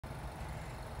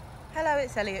Hello,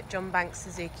 it's Ellie at John Banks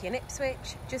Suzuki in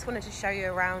Ipswich. Just wanted to show you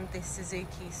around this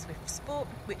Suzuki Swift Sport,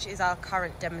 which is our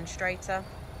current demonstrator.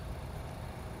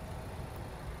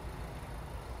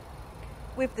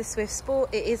 With the Swift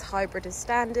Sport, it is hybrid as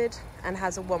standard and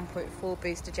has a 1.4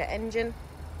 Boosterjet engine.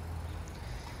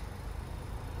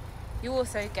 You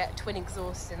also get twin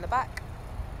exhausts in the back,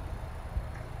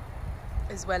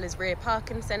 as well as rear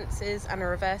parking sensors and a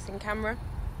reversing camera.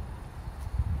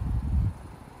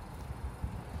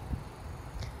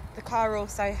 The car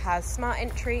also has smart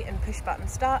entry and push button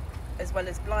start, as well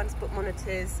as blind spot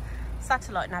monitors,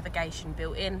 satellite navigation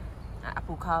built in,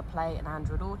 Apple CarPlay and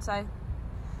Android Auto.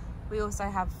 We also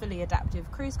have fully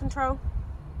adaptive cruise control.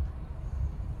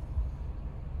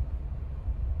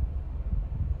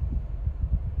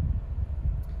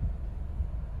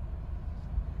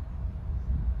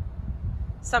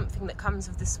 Something that comes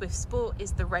with the Swift Sport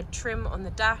is the red trim on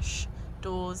the dash,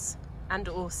 doors, and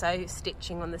also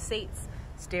stitching on the seats,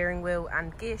 steering wheel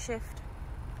and gear shift.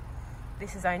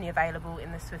 This is only available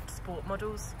in the Swift Sport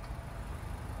models.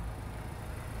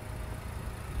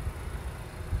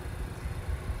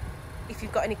 If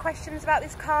you've got any questions about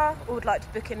this car or would like to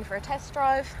book in for a test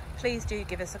drive, please do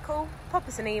give us a call, pop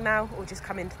us an email or just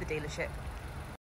come into the dealership.